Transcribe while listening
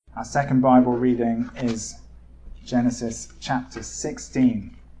Our second Bible reading is Genesis chapter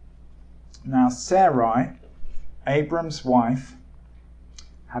 16. Now Sarai, Abram's wife,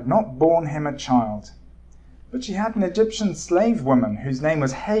 had not borne him a child, but she had an Egyptian slave woman whose name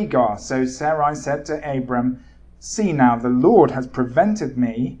was Hagar. So Sarai said to Abram, "See now, the Lord has prevented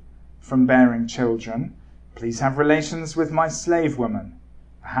me from bearing children. Please have relations with my slave woman.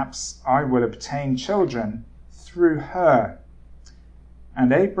 Perhaps I will obtain children through her."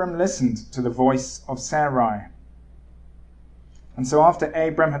 And Abram listened to the voice of Sarai. And so after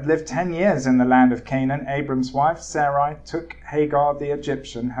Abram had lived 10 years in the land of Canaan, Abram's wife Sarai took Hagar the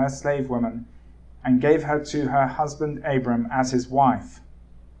Egyptian, her slave woman, and gave her to her husband Abram as his wife.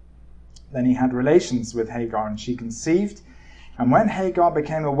 Then he had relations with Hagar, and she conceived. And when Hagar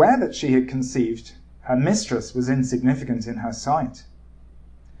became aware that she had conceived, her mistress was insignificant in her sight.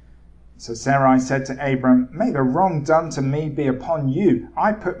 So Sarai said to Abram, "May the wrong done to me be upon you.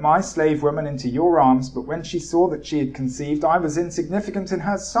 I put my slave woman into your arms, but when she saw that she had conceived, I was insignificant in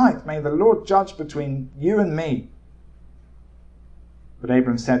her sight. May the Lord judge between you and me." But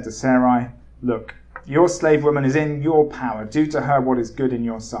Abram said to Sarai, "Look, your slave woman is in your power. Do to her what is good in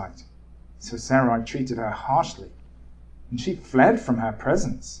your sight." So Sarai treated her harshly, and she fled from her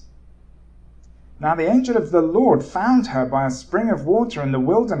presence. Now the angel of the Lord found her by a spring of water in the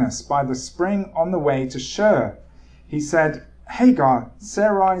wilderness, by the spring on the way to Shur. He said, "Hagar,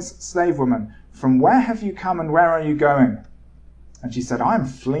 Sarai's slave woman, from where have you come and where are you going?" And she said, "I am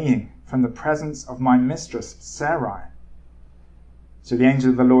fleeing from the presence of my mistress Sarai." So the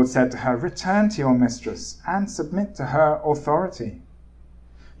angel of the Lord said to her, "Return to your mistress and submit to her authority."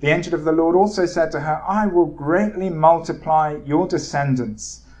 The angel of the Lord also said to her, "I will greatly multiply your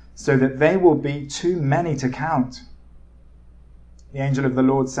descendants, so that they will be too many to count." The angel of the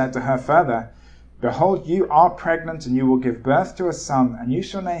Lord said to her further, "Behold, you are pregnant, and you will give birth to a son, and you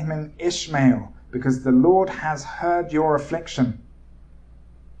shall name him Ishmael, because the Lord has heard your affliction.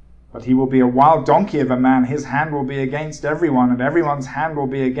 But he will be a wild donkey of a man. His hand will be against everyone, and everyone's hand will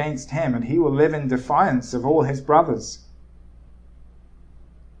be against him, and he will live in defiance of all his brothers."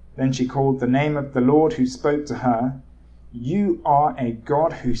 Then she called the name of the Lord who spoke to her, "You are a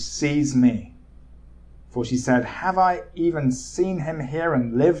God who sees me." For she said, "Have I even seen him here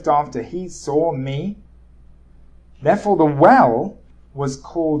and lived after he saw me?" Therefore the well was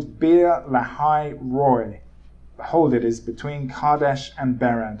called Beer Lahai Roi. Behold, it is between Kadesh and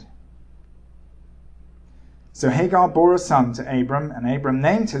Bered. So Hagar bore a son to Abram, and Abram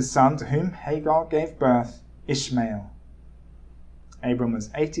named his son, to whom Hagar gave birth, Ishmael. Abram was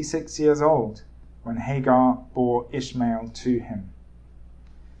 86 years old when Hagar bore Ishmael to him.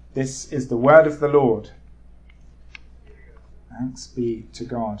 This is the word of the Lord. Thanks be to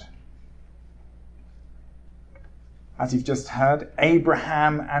God. As you've just heard,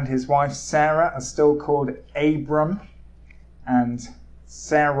 Abraham and his wife Sarah are still called Abram and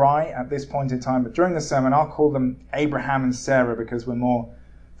Sarai at this point in time. But during the sermon, I'll call them Abraham and Sarah because we're more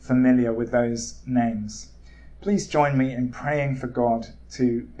familiar with those names. Please join me in praying for God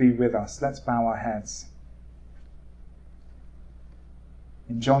to be with us. Let's bow our heads.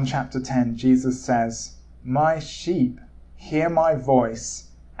 In John chapter 10, Jesus says, "My sheep hear my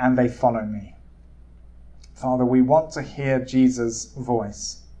voice and they follow me." Father, we want to hear Jesus'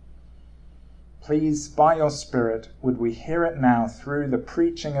 voice. Please, by your Spirit, would we hear it now through the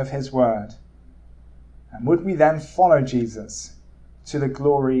preaching of his word? And would we then follow Jesus to the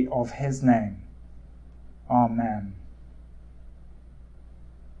glory of his name? Amen.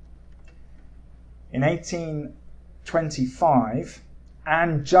 In 1825,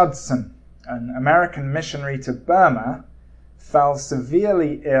 Ann Judson, an American missionary to Burma, fell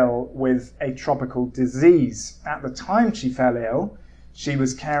severely ill with a tropical disease. At the time she fell ill, she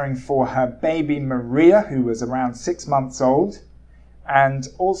was caring for her baby Maria, who was around 6 months old, and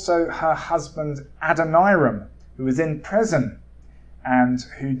also her husband Adoniram, who was in prison and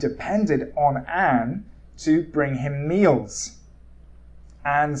who depended on Anne to bring him meals.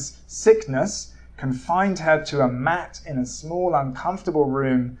 Anne's sickness confined her to a mat in a small, uncomfortable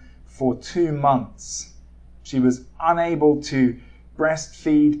room for 2 months. She was unable to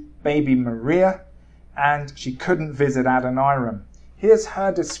breastfeed baby Maria, and she couldn't visit Adoniram. Here's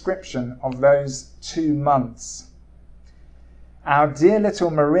her description of those 2 months. "Our dear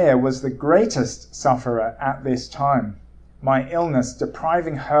little Maria was the greatest sufferer at this time, my illness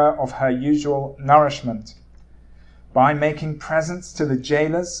depriving her of her usual nourishment. By making presents to the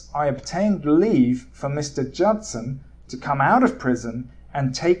jailers, I obtained leave for Mr. Judson to come out of prison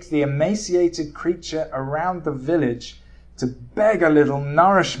and take the emaciated creature around the village to beg a little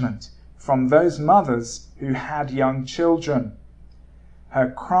nourishment from those mothers who had young children.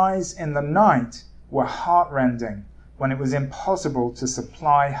 Her cries in the night were heartrending when it was impossible to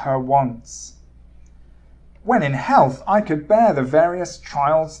supply her wants. When in health, I could bear the various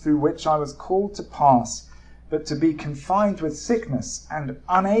trials through which I was called to pass, but to be confined with sickness and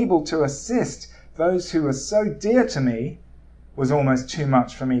unable to assist those who were so dear to me was almost too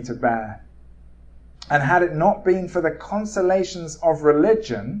much for me to bear. And had it not been for the consolations of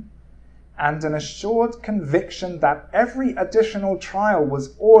religion and an assured conviction that every additional trial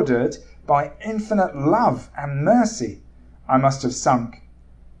was ordered by infinite love and mercy, I must have sunk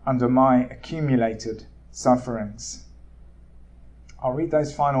under my accumulated sufferings. I'll read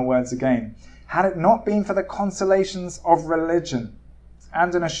those final words again. Had it not been for the consolations of religion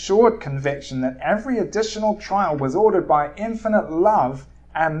and an assured conviction that every additional trial was ordered by infinite love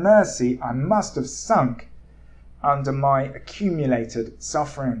and mercy, I must have sunk under my accumulated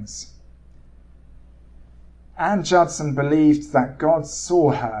sufferings. Anne Judson believed that God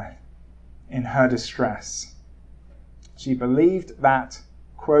saw her in her distress. She believed that,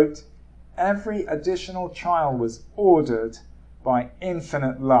 quote, every additional trial was ordered by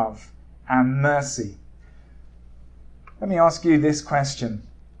infinite love and mercy. Let me ask you this question.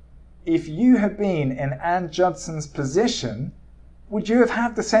 If you had been in Anne Judson's position, would you have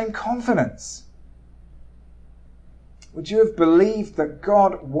had the same confidence? Would you have believed that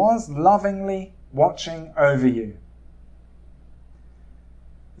God was lovingly watching over you?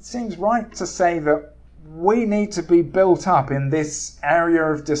 It seems right to say that we need to be built up in this area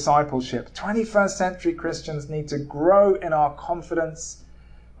of discipleship. 21st century Christians need to grow in our confidence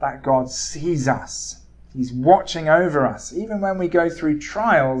that God sees us. He's watching over us, even when we go through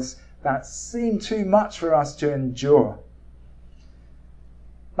trials that seem too much for us to endure.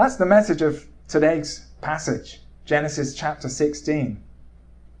 That's the message of today's passage, Genesis chapter 16.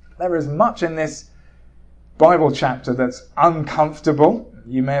 There is much in this Bible chapter that's uncomfortable.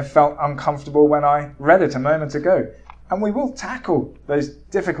 You may have felt uncomfortable when I read it a moment ago. And we will tackle those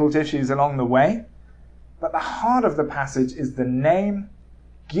difficult issues along the way. But the heart of the passage is the name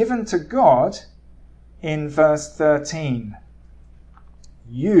given to God in verse 13.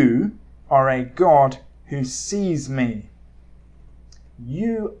 You are a God who sees me.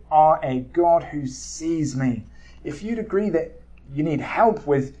 You are a God who sees me. If you'd agree that you need help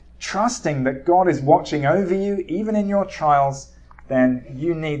with trusting that God is watching over you, even in your trials, then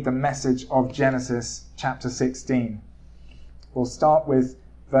you need the message of Genesis chapter 16. We'll start with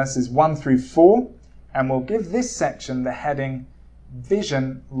verses 1 through 4, and we'll give this section the heading,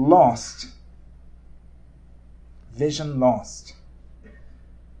 Vision Lost. Vision Lost.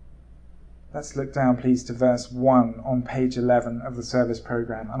 Let's look down, please, to verse 1 on page 11 of the service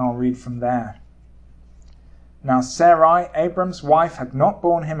program, and I'll read from there. Now Sarai, Abram's wife, had not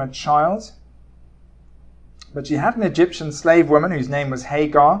borne him a child, but she had an Egyptian slave woman whose name was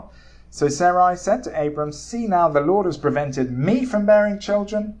Hagar. So Sarai said to Abram, see now, the Lord has prevented me from bearing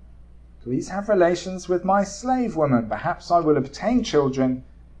children. Please have relations with my slave woman. Perhaps I will obtain children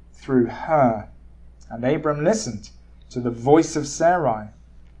through her. And Abram listened to the voice of Sarai.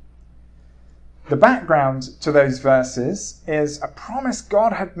 The background to those verses is a promise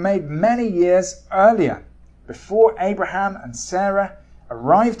God had made many years earlier, before Abraham and Sarah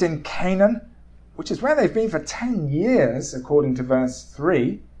arrived in Canaan, which is where they've been for 10 years, according to verse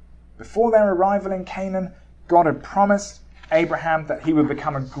 3. Before their arrival in Canaan, God had promised Abraham that he would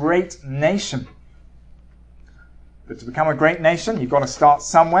become a great nation. But to become a great nation, you've got to start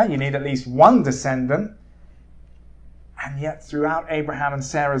somewhere. You need at least one descendant. And yet, throughout Abraham and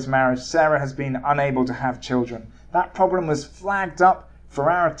Sarah's marriage, Sarah has been unable to have children. That problem was flagged up for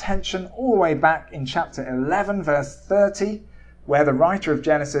our attention all the way back in chapter 11, verse 30, where the writer of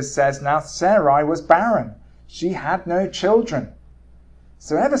Genesis says, now Sarai was barren. She had no children.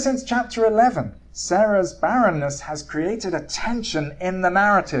 So ever since chapter 11, Sarah's barrenness has created a tension in the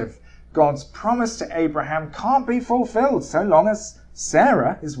narrative. God's promise to Abraham can't be fulfilled so long as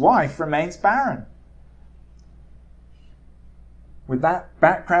Sarah, his wife, remains barren. With that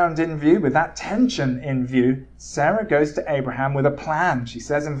background in view, with that tension in view, Sarah goes to Abraham with a plan. She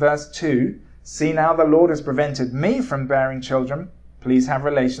says in verse 2, see now, the Lord has prevented me from bearing children. Please have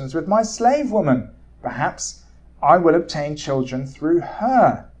relations with my slave woman. Perhaps I will obtain children through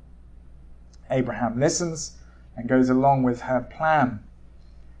her. Abraham listens and goes along with her plan.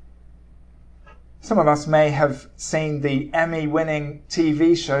 Some of us may have seen the Emmy-winning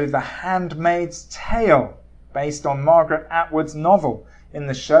TV show The Handmaid's Tale, based on Margaret Atwood's novel. In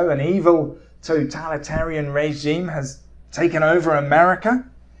the show, an evil totalitarian regime has taken over America,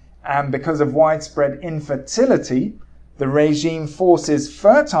 and because of widespread infertility, the regime forces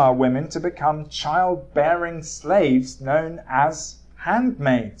fertile women to become childbearing slaves known as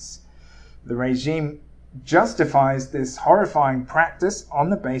handmaids. The regime justifies this horrifying practice on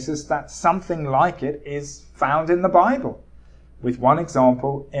the basis that something like it is found in the Bible, with one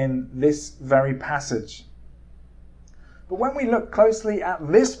example in this very passage. But when we look closely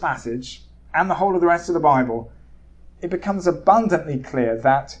at this passage and the whole of the rest of the Bible, it becomes abundantly clear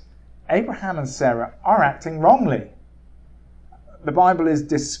that Abraham and Sarah are acting wrongly. The Bible is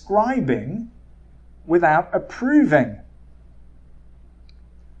describing without approving.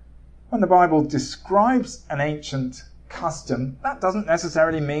 When the Bible describes an ancient custom, that doesn't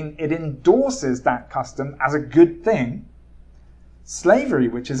necessarily mean it endorses that custom as a good thing. Slavery,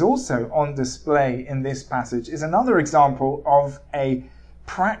 which is also on display in this passage, is another example of a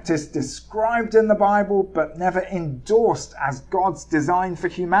practice described in the Bible but never endorsed as God's design for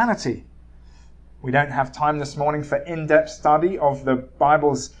humanity. We don't have time this morning for in-depth study of the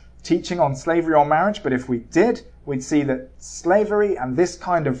Bible's teaching on slavery or marriage, but if we did, we'd see that slavery and this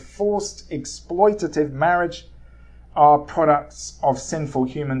kind of forced exploitative marriage are products of sinful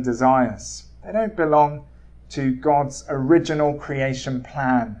human desires. They don't belong to God's original creation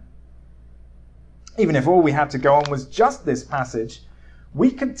plan. Even if all we had to go on was just this passage, we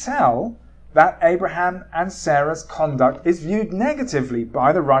could tell that Abraham and Sarah's conduct is viewed negatively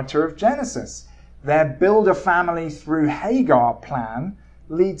by the writer of Genesis. Their build a family through Hagar plan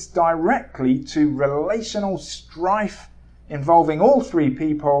leads directly to relational strife involving all three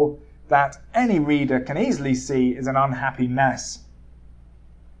people that any reader can easily see is an unhappy mess.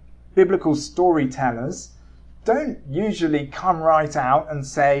 Biblical storytellers don't usually come right out and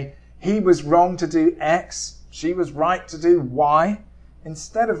say, he was wrong to do X, she was right to do Y.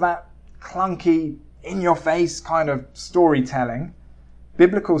 Instead of that clunky, in-your-face kind of storytelling,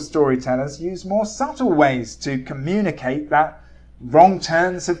 biblical storytellers use more subtle ways to communicate that wrong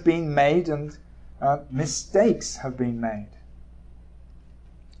turns have been made and mistakes have been made.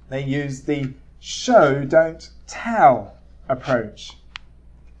 They use the show, don't tell approach.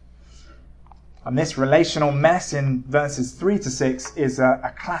 And this relational mess in verses 3 to 6 is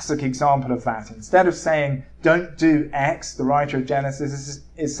a classic example of that. Instead of saying, don't do X, the writer of Genesis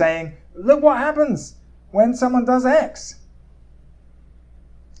is saying, look what happens when someone does X.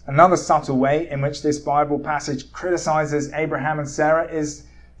 Another subtle way in which this Bible passage criticizes Abraham and Sarah is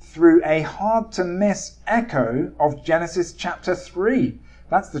through a hard-to-miss echo of Genesis chapter 3.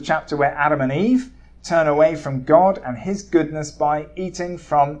 That's the chapter where Adam and Eve turn away from God and his goodness by eating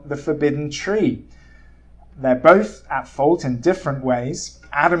from the forbidden tree. They're both at fault in different ways.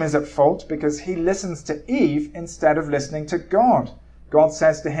 Adam is at fault because he listens to Eve instead of listening to God. God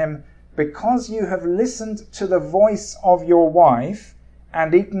says to him, because you have listened to the voice of your wife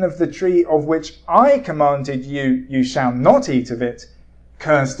and eaten of the tree of which I commanded you, you shall not eat of it,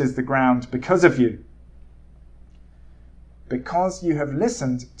 cursed is the ground because of you. Because you have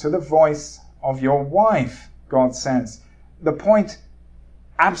listened to the voice of your wife, God says. The point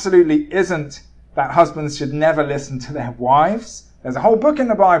absolutely isn't that husbands should never listen to their wives. There's a whole book in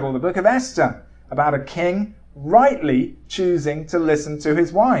the Bible, the book of Esther, about a king rightly choosing to listen to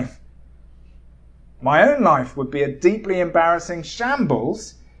his wife. My own life would be a deeply embarrassing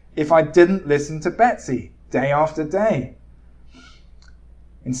shambles if I didn't listen to Betsy day after day.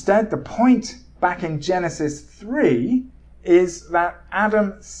 Instead, the point back in Genesis 3 is that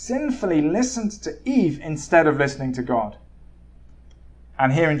Adam sinfully listened to Eve instead of listening to God.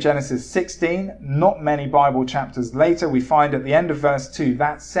 And here in Genesis 16, not many Bible chapters later, we find at the end of verse 2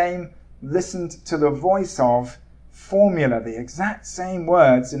 that same listened to the voice of formula, the exact same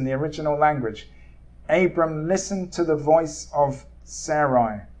words in the original language. Abram listened to the voice of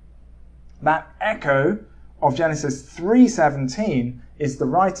Sarai. That echo of Genesis 3:17 is the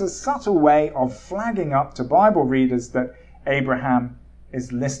writer's subtle way of flagging up to Bible readers that Abraham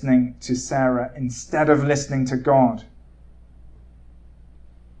is listening to Sarah instead of listening to God.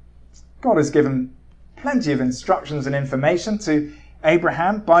 God has given plenty of instructions and information to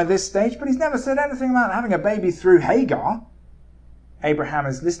Abraham by this stage, but he's never said anything about having a baby through Hagar. Abraham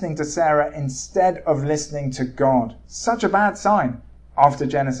is listening to Sarah instead of listening to God. Such a bad sign after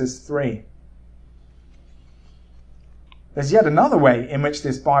Genesis 3. There's yet another way in which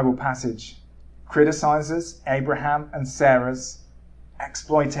this Bible passage criticizes Abraham and Sarah's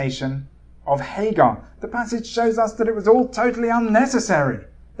exploitation of Hagar. The passage shows us that it was all totally unnecessary.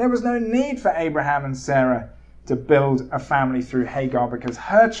 There was no need for Abraham and Sarah to build a family through Hagar because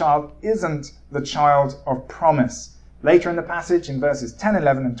her child isn't the child of promise. Later in the passage, in verses 10,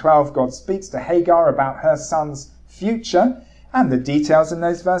 11 and 12, God speaks to Hagar about her son's future, and the details in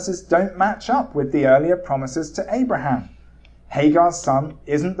those verses don't match up with the earlier promises to Abraham. Hagar's son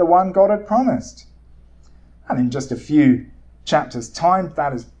isn't the one God had promised. And in just a few chapter's time,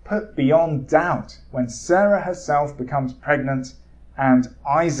 that is put beyond doubt when Sarah herself becomes pregnant and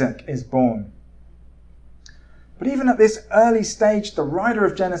Isaac is born. But even at this early stage, the writer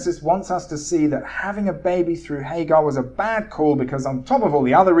of Genesis wants us to see that having a baby through Hagar was a bad call, because on top of all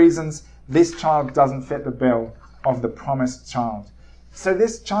the other reasons, this child doesn't fit the bill of the promised child. So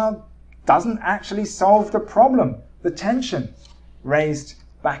this child doesn't actually solve the problem, the tension raised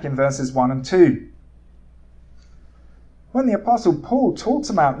back in verses 1 and 2. When the Apostle Paul talks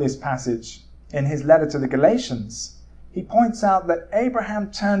about this passage in his letter to the Galatians, he points out that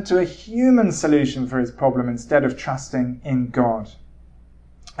Abraham turned to a human solution for his problem instead of trusting in God.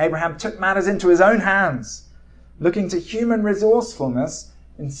 Abraham took matters into his own hands, looking to human resourcefulness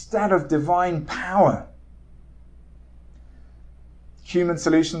instead of divine power. Human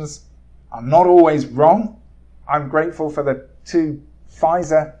solutions are not always wrong. I'm grateful for the 2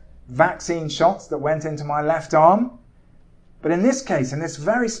 Pfizer vaccine shots that went into my left arm. But in this case, in this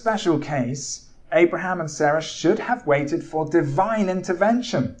very special case, Abraham and Sarah should have waited for divine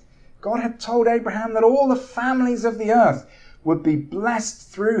intervention. God had told Abraham that all the families of the earth would be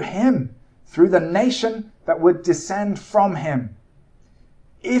blessed through him, through the nation that would descend from him.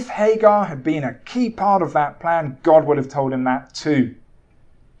 If Hagar had been a key part of that plan, God would have told him that too.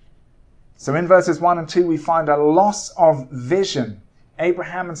 So in verses 1 and 2, we find a loss of vision.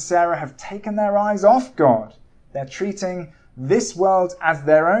 Abraham and Sarah have taken their eyes off God. They're treating this world as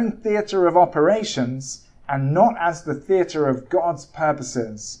their own theatre of operations and not as the theatre of God's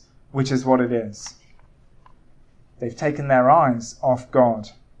purposes, which is what it is. They've taken their eyes off God.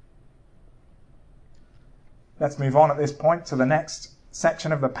 Let's move on at this point to the next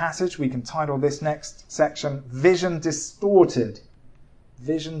section of the passage. We can title this next section, Vision Distorted.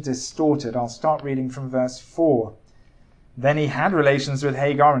 Vision distorted. I'll start reading from verse 4. Then he had relations with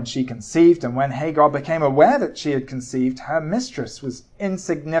Hagar, and she conceived, and when Hagar became aware that she had conceived, her mistress was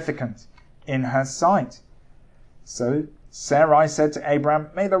insignificant in her sight. So Sarai said to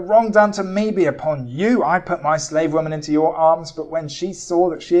Abram, "May the wrong done to me be upon you. I put my slave woman into your arms, but when she saw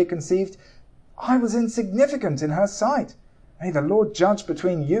that she had conceived, I was insignificant in her sight. May the Lord judge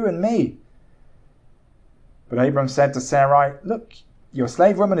between you and me." But Abram said to Sarai, "Look, your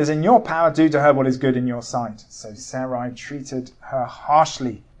slave woman is in your power. Do to her what is good in your sight." So Sarai treated her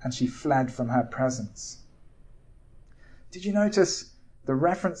harshly, and she fled from her presence. Did you notice the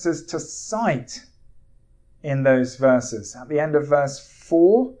references to sight in those verses? At the end of verse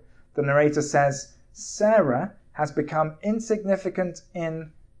 4, the narrator says, Sarah has become insignificant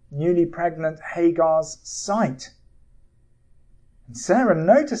in newly pregnant Hagar's sight. And Sarah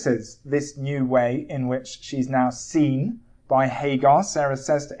notices this new way in which she's now seen by Hagar. Sarah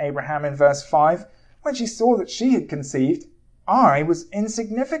says to Abraham in verse 5, "When she saw that she had conceived, I was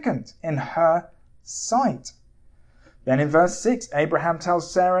insignificant in her sight." Then in verse 6, Abraham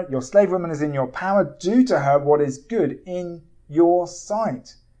tells Sarah, "Your slave woman is in your power. Do to her what is good in your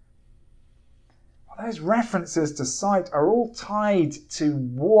sight." Well, those references to sight are all tied to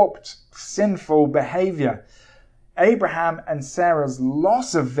warped, sinful behavior. Abraham and Sarah's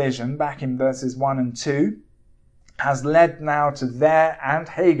loss of vision back in verses 1 and 2 has led now to their and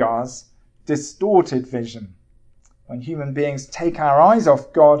Hagar's distorted vision. When human beings take our eyes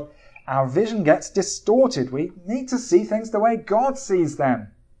off God, our vision gets distorted. We need to see things the way God sees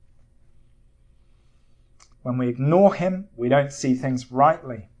them. When we ignore him, we don't see things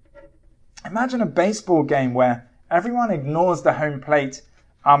rightly. Imagine a baseball game where everyone ignores the home plate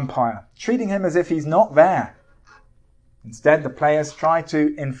umpire, treating him as if he's not there. Instead, the players try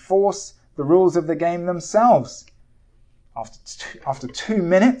to enforce the rules of the game themselves. After 2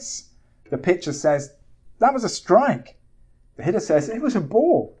 minutes, the pitcher says, "That was a strike." The hitter says, "It was a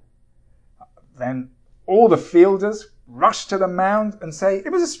ball." Then all the fielders rush to the mound and say,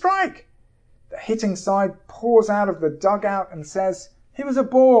 "It was a strike." The hitting side pours out of the dugout and says, "It was a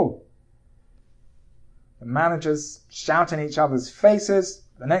ball." The managers shout in each other's faces.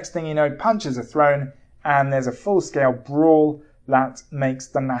 The next thing you know, punches are thrown, and there's a full-scale brawl that makes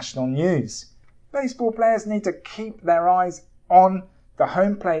the national news. Baseball players need to keep their eyes on the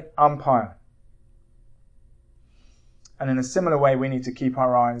home plate umpire. And in a similar way, we need to keep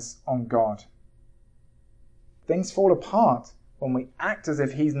our eyes on God. Things fall apart when we act as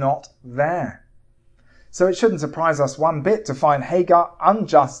if he's not there. So it shouldn't surprise us one bit to find Hagar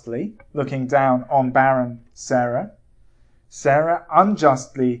unjustly looking down on barren Sarah, Sarah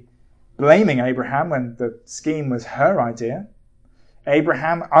unjustly blaming Abraham when the scheme was her idea,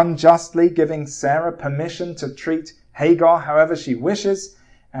 Abraham unjustly giving Sarah permission to treat Hagar however she wishes,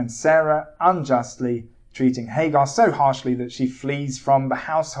 and Sarah unjustly treating Hagar so harshly that she flees from the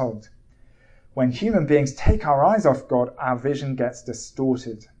household. when human beings take our eyes off God, our vision gets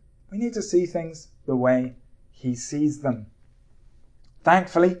distorted. We need to see things the way he sees them.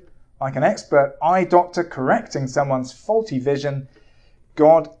 Thankfully, like an expert eye doctor correcting someone's faulty vision,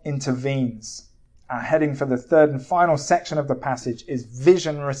 God intervenes. Our heading for the third and final section of the passage is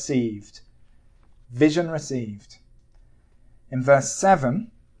vision received. Vision received. In verse 7,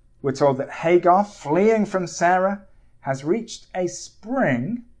 we're told that Hagar, fleeing from Sarah, has reached a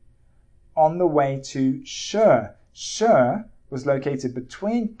spring on the way to Shur. Shur was located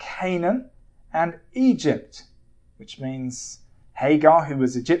between Canaan and Egypt, which means Hagar, who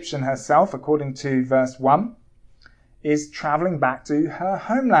was Egyptian herself, according to verse 1, is traveling back to her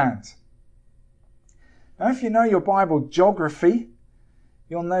homeland. Now, if you know your Bible geography,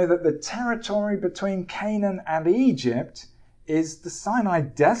 you'll know that the territory between Canaan and Egypt is the Sinai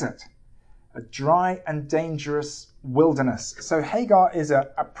Desert, a dry and dangerous wilderness. So Hagar is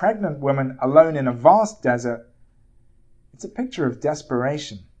a pregnant woman alone in a vast desert. It's a picture of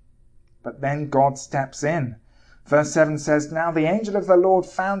desperation. But then God steps in. Verse 7 says, "Now the angel of the Lord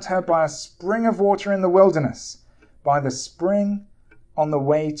found her by a spring of water in the wilderness, by the spring on the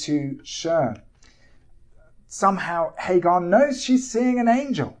way to Shur." Somehow Hagar knows she's seeing an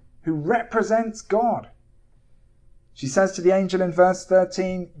angel who represents God. She says to the angel in verse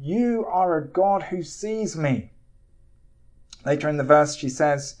 13, "You are a God who sees me." Later in the verse she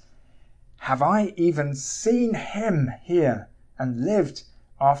says, "Have I even seen him here and lived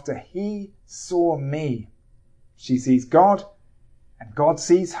after he saw me?" She sees God and God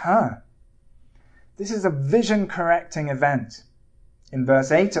sees her. This is a vision-correcting event. In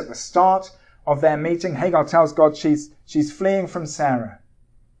verse 8, at the start of their meeting, Hagar tells God she's fleeing from Sarah.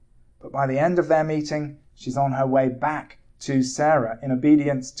 But by the end of their meeting, she's on her way back to Sarah in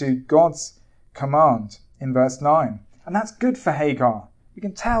obedience to God's command in verse 9. And that's good for Hagar. We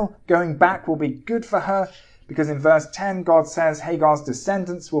can tell going back will be good for her because in verse 10, God says Hagar's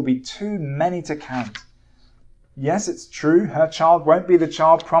descendants will be too many to count. Yes, it's true, her child won't be the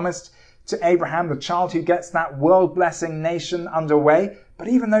child promised to Abraham, the child who gets that world-blessing nation underway. But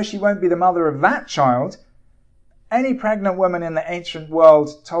even though she won't be the mother of that child, any pregnant woman in the ancient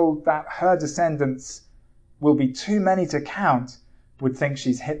world told that her descendants will be too many to count would think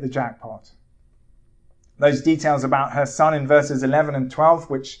she's hit the jackpot. Those details about her son in verses 11 and 12,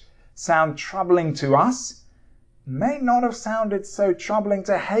 which sound troubling to us, may not have sounded so troubling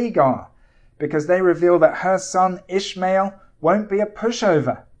to Hagar, because they reveal that her son Ishmael won't be a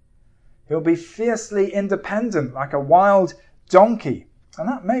pushover. He'll be fiercely independent, like a wild donkey. And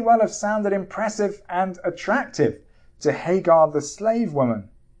that may well have sounded impressive and attractive to Hagar, the slave woman.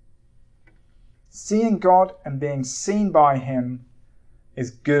 Seeing God and being seen by him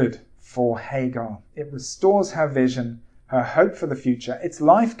is good for Hagar. It restores her vision, her hope for the future. It's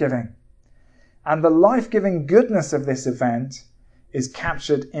life-giving. And the life-giving goodness of this event is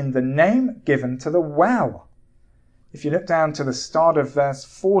captured in the name given to the well. If you look down to the start of verse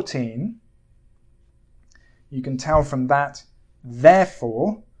 14, you can tell from that,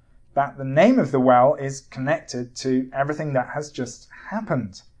 therefore, that the name of the well is connected to everything that has just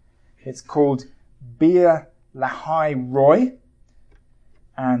happened. It's called Beer Lahai Roy,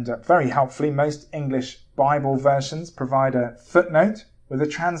 and very helpfully, most English Bible versions provide a footnote with a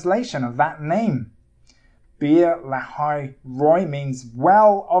translation of that name. Beer Lahai Roy means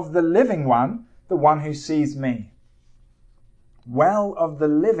well of the living one, the one who sees me. Well of the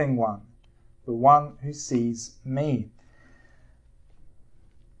living one, the one who sees me.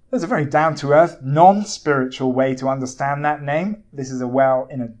 There's a very down-to-earth, non-spiritual way to understand that name. This is a well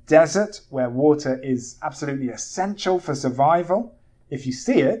in a desert where water is absolutely essential for survival. If you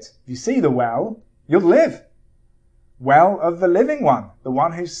see it, if you see the well, you'll live. Well of the living one, the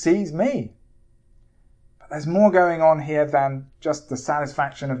one who sees me. But there's more going on here than just the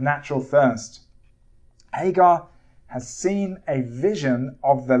satisfaction of natural thirst. Hagar has seen a vision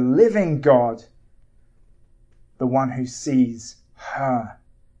of the living God, the one who sees her.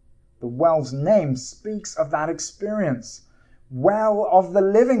 The well's name speaks of that experience. Well of the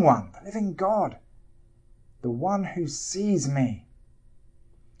living one, the living God, the one who sees me.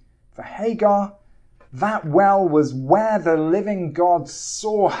 For Hagar, that well was where the living God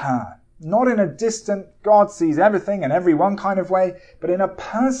saw her. Not in a distant, God sees everything and everyone kind of way, but in a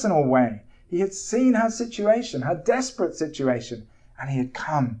personal way. He had seen her situation, her desperate situation, and he had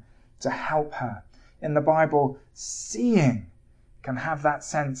come to help her. In the Bible, seeing can have that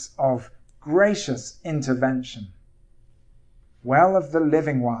sense of gracious intervention. Well of the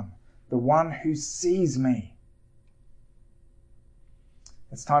living one, the one who sees me.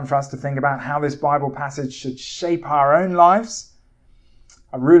 It's time for us to think about how this Bible passage should shape our own lives.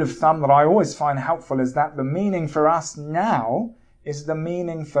 A rule of thumb that I always find helpful is that the meaning for us now is the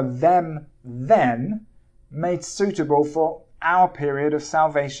meaning for them then, made suitable for our period of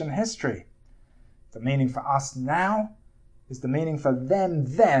salvation history. The meaning for us now is the meaning for them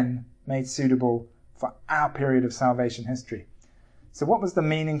then, made suitable for our period of salvation history. So what was the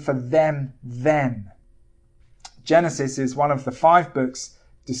meaning for them then? Genesis is one of the 5 books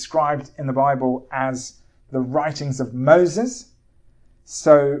described in the Bible as the writings of Moses.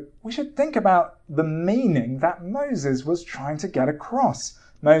 So we should think about the meaning that Moses was trying to get across.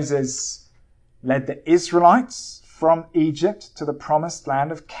 Moses led the Israelites from Egypt to the promised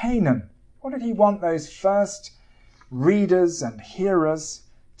land of Canaan. What did he want those first readers and hearers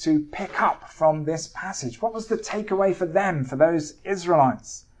to pick up from this passage? What was the takeaway for them, for those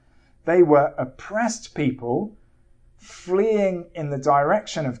Israelites? They were oppressed people fleeing in the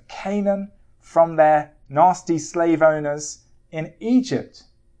direction of Canaan from their nasty slave owners in Egypt.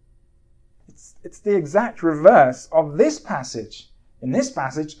 It's the exact reverse of this passage. In this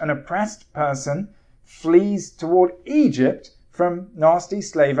passage, an oppressed person flees toward Egypt from nasty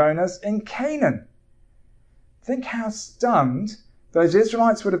slave owners in Canaan. Think how stunned those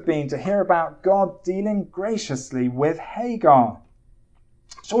Israelites would have been to hear about God dealing graciously with Hagar.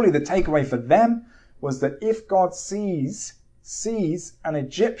 Surely the takeaway for them was that if God sees an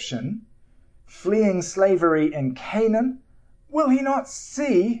Egyptian fleeing slavery in Canaan, will he not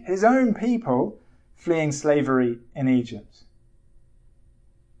see his own people fleeing slavery in Egypt?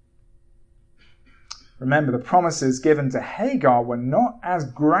 Remember, the promises given to Hagar were not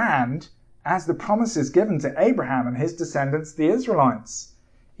as grand as the promises given to Abraham and his descendants, the Israelites.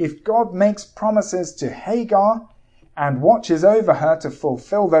 If God makes promises to Hagar and watches over her to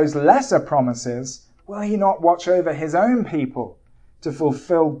fulfill those lesser promises, will he not watch over his own people to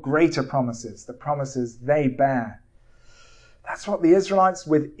fulfill greater promises, the promises they bear? That's what the Israelites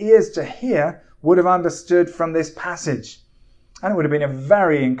with ears to hear would have understood from this passage. And it would have been a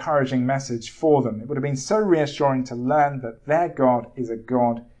very encouraging message for them. It would have been so reassuring to learn that their God is a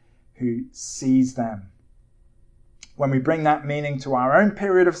God who sees them. When we bring that meaning to our own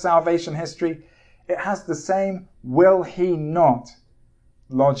period of salvation history, it has the same will he not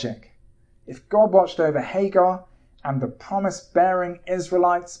logic. If God watched over Hagar and the promise-bearing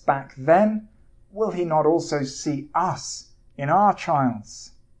Israelites back then, will he not also see us in our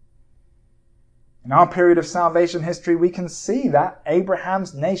trials? In our period of salvation history, we can see that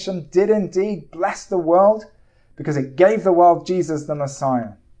Abraham's nation did indeed bless the world because it gave the world Jesus the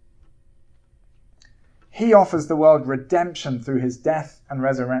Messiah. He offers the world redemption through his death and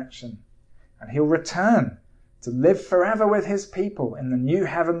resurrection, and he'll return to live forever with his people in the new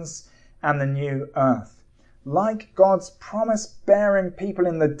heavens and the new earth. Like God's promise-bearing people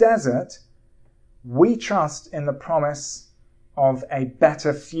in the desert, we trust in the promise of a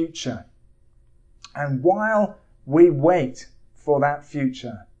better future. And while we wait for that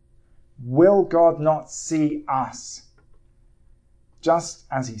future, will God not see us? Just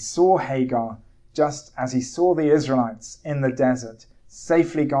as he saw Hagar, just as he saw the Israelites in the desert,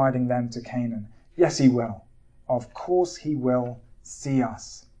 safely guiding them to Canaan. Yes, he will. Of course he will see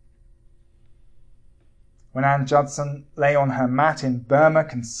us. When Anne Judson lay on her mat in Burma,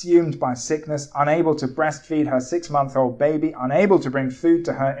 consumed by sickness, unable to breastfeed her 6-month-old baby, unable to bring food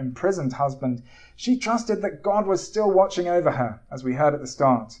to her imprisoned husband, she trusted that God was still watching over her, as we heard at the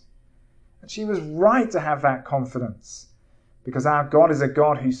start. And she was right to have that confidence, because our God is a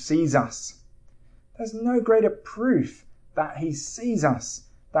God who sees us. There's no greater proof that he sees us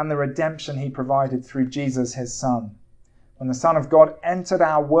than the redemption he provided through Jesus, his Son. When the Son of God entered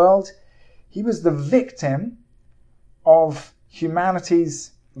our world, he was the victim of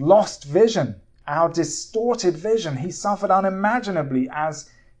humanity's lost vision, our distorted vision. He suffered unimaginably as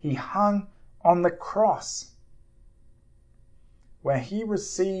he hung on the cross, where he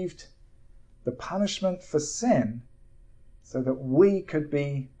received the punishment for sin so that we could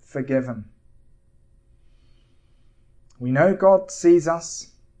be forgiven. We know God sees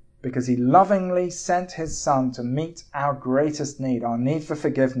us because he lovingly sent his Son to meet our greatest need, our need for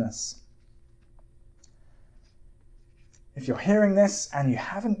forgiveness. If you're hearing this and you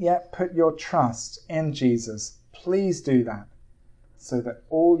haven't yet put your trust in Jesus, please do that so that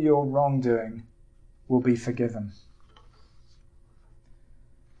all your wrongdoing will be forgiven.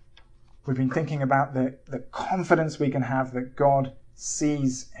 We've been thinking about the confidence we can have that God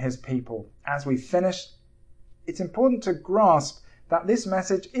sees his people. As we finish, it's important to grasp that this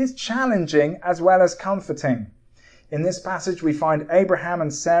message is challenging as well as comforting. In this passage, we find Abraham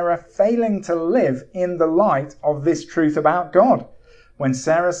and Sarah failing to live in the light of this truth about God. When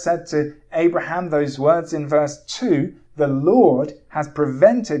Sarah said to Abraham those words in verse 2, the Lord has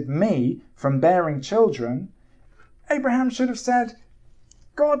prevented me from bearing children, Abraham should have said,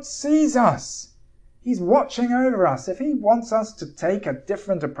 God sees us. He's watching over us. If he wants us to take a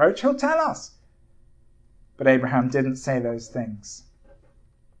different approach, he'll tell us. But Abraham didn't say those things.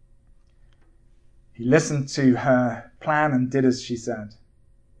 He listened to her plan and did as she said.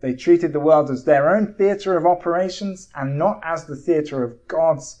 They treated the world as their own theatre of operations and not as the theatre of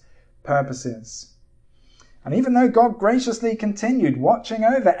God's purposes. And even though God graciously continued watching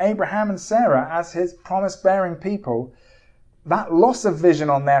over Abraham and Sarah as his promise-bearing people, that loss of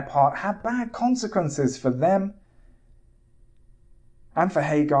vision on their part had bad consequences for them and for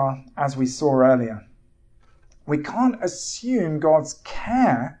Hagar, as we saw earlier. We can't assume God's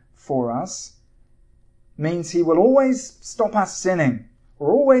care for us means he will always stop us sinning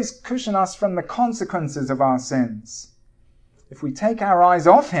or always cushion us from the consequences of our sins. If we take our eyes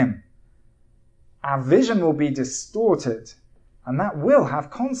off him, our vision will be distorted, and that will have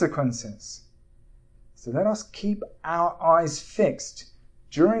consequences. So let us keep our eyes fixed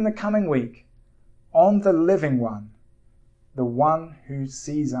during the coming week on the living one, the one who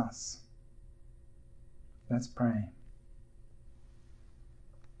sees us. Let's pray.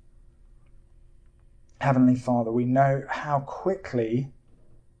 Heavenly Father, we know how quickly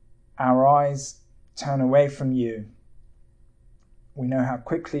our eyes turn away from you. We know how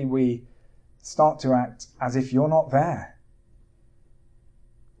quickly we start to act as if you're not there.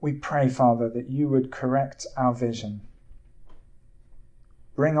 We pray, Father, that you would correct our vision.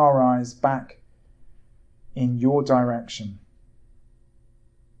 Bring our eyes back in your direction.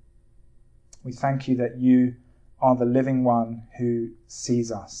 We thank you that you are the living one who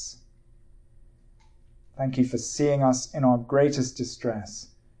sees us. Thank you for seeing us in our greatest distress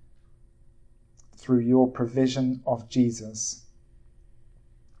through your provision of Jesus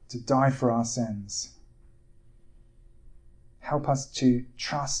to die for our sins. Help us to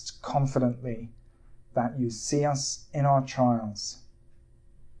trust confidently that you see us in our trials.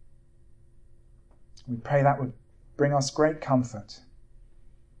 We pray that would bring us great comfort.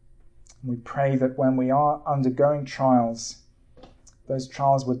 We pray that when we are undergoing trials, those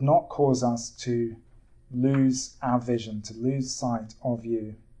trials would not cause us to lose our vision, to lose sight of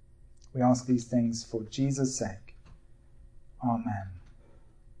you. We ask these things for Jesus' sake. Amen.